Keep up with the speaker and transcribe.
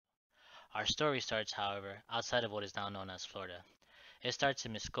Our story starts, however, outside of what is now known as Florida. It starts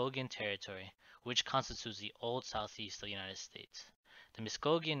in Muskogean territory, which constitutes the old southeast of the United States. The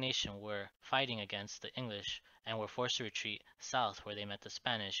Muskogean nation were fighting against the English and were forced to retreat south where they met the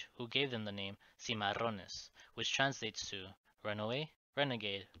Spanish, who gave them the name Cimarrones, which translates to runaway,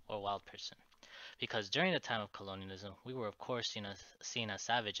 renegade, or wild person. Because during the time of colonialism, we were of course seen as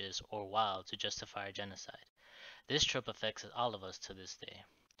savages or wild to justify our genocide. This trope affects all of us to this day.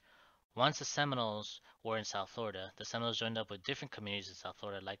 Once the Seminoles were in South Florida, the Seminoles joined up with different communities in South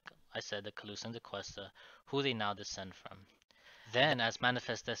Florida, like I said, the Calusa and the Cuesta, who they now descend from. Then, as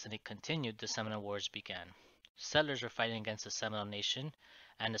Manifest Destiny continued, the Seminole Wars began. Settlers were fighting against the Seminole Nation,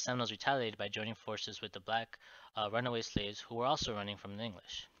 and the Seminoles retaliated by joining forces with the black runaway slaves who were also running from the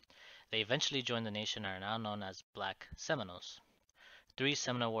English. They eventually joined the nation and are now known as Black Seminoles. Three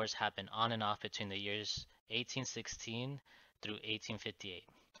Seminole Wars happened on and off between the years 1816 through 1858.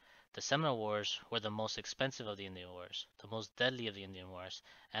 The Seminole Wars were the most expensive of the Indian Wars, the most deadly of the Indian Wars,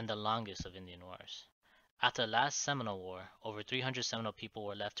 and the longest of Indian Wars. After the last Seminole War, over 300 Seminole people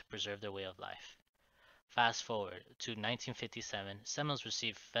were left to preserve their way of life. Fast forward to 1957, Seminoles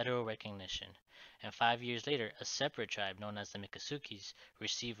received federal recognition, and 5 years later, a separate tribe known as the Miccosukes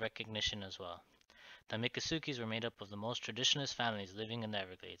received recognition as well. The Miccosukes were made up of the most traditionalist families living in the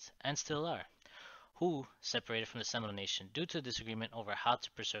Everglades, and still are, who separated from the Seminole Nation due to disagreement over how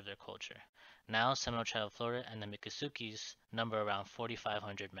to preserve their culture. Now, Seminole Tribe of Florida and the Miccosukes number around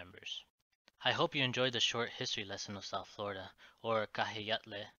 4,500 members. I hope you enjoyed the short history lesson of South Florida, or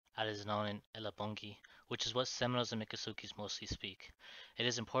Kahiyatle, as it is known in Elabungi, which is what Seminoles and Miccosukes mostly speak. It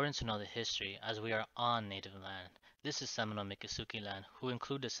is important to know the history, as we are on native land. This is Seminole Miccosukee land, who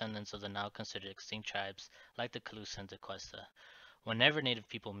include descendants of the now considered extinct tribes like the Calusa and the Cuesta. Whenever native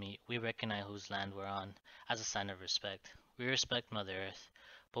people meet, we recognize whose land we're on as a sign of respect. We respect Mother Earth,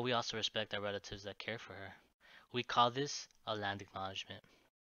 but we also respect our relatives that care for her. We call this a land acknowledgement.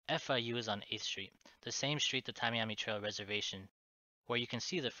 FIU is on 8th Street, the same street the Tamiami Trail Reservation, where you can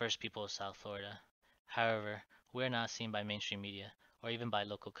see the first people of South Florida. However, we are not seen by mainstream media or even by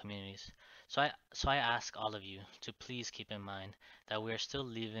local communities. So I ask all of you to please keep in mind that we are still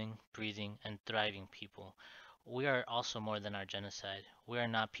living, breathing, and thriving people. We are also more than our genocide. We are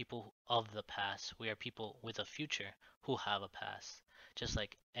not people of the past. We are people with a future who have a past, just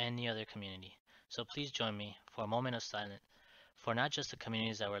like any other community. So please join me for a moment of silence for not just the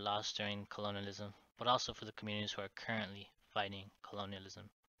communities that were lost during colonialism, but also for the communities who are currently fighting colonialism.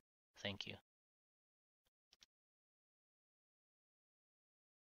 Thank you.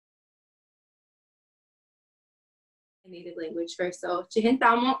 Native language first. So Chihin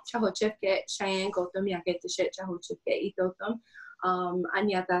Tamo, Chahochefke, Cheyenne Gotom, Yaketishet, Chahochefke, Itotom,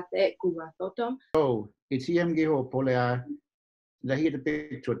 Anyatate, Guratotom. Oh, it's Yamgiho Polea, Lahid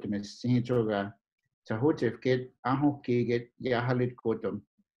picture to Miss Sinitoga, Chahochefke, Ahoke, Yahalit Kotom,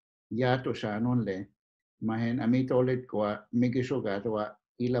 Yatosha Nonle, Mahen Amitolit Kwa, Migishogatwa,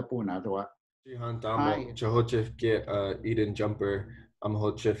 Ilapunatwa. Jihan Damo, Chahochefke, Eden Jumper,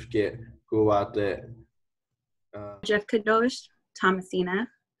 Amhochefke, Guate. Jeff Kadosh, Thomasina.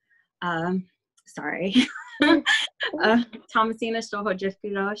 Sorry. Thomasina Stoho Jeff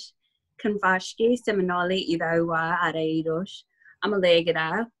Kadosh, Kanvashki, Seminole, Idawa, Araidosh,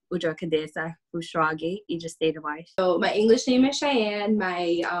 Amalegada, Ujo Kadesa, Ushragi, Ija State of Ice. So my English name is Cheyenne,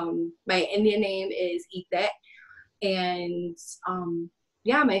 my Indian name is Ethet, and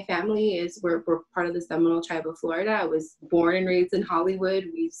yeah, my family we're part of the Seminole Tribe of Florida. I was born and raised in Hollywood.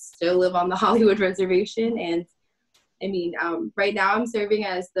 We still live on the Hollywood Reservation, and I mean, right now I'm serving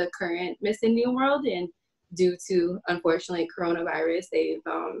as the current Miss Indian World, and due to, unfortunately, coronavirus,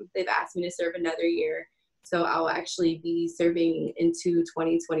 they've asked me to serve another year. So I'll actually be serving into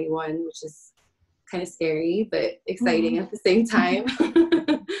 2021, which is kind of scary, but exciting at the same time.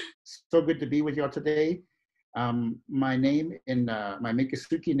 So good to be with y'all today. My name my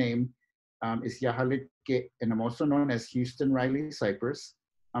Miccosukee name is Yahalike, and I'm also known as Houston Riley Cypress.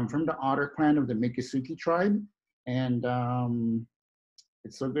 I'm from the Otter clan of the Miccosukee tribe, and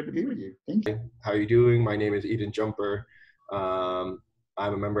it's so good to be with you. Thank you. How are you doing? My name is Eden Jumper. I'm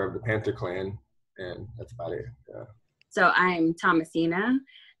a member of the Panther clan, and that's about it. Yeah. So I'm Thomasina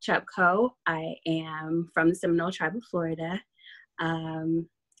Chupko. I am from the Seminole Tribe of Florida.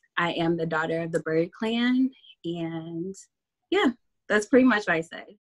 I am the daughter of the Bird Clan, and yeah, that's pretty much what I said.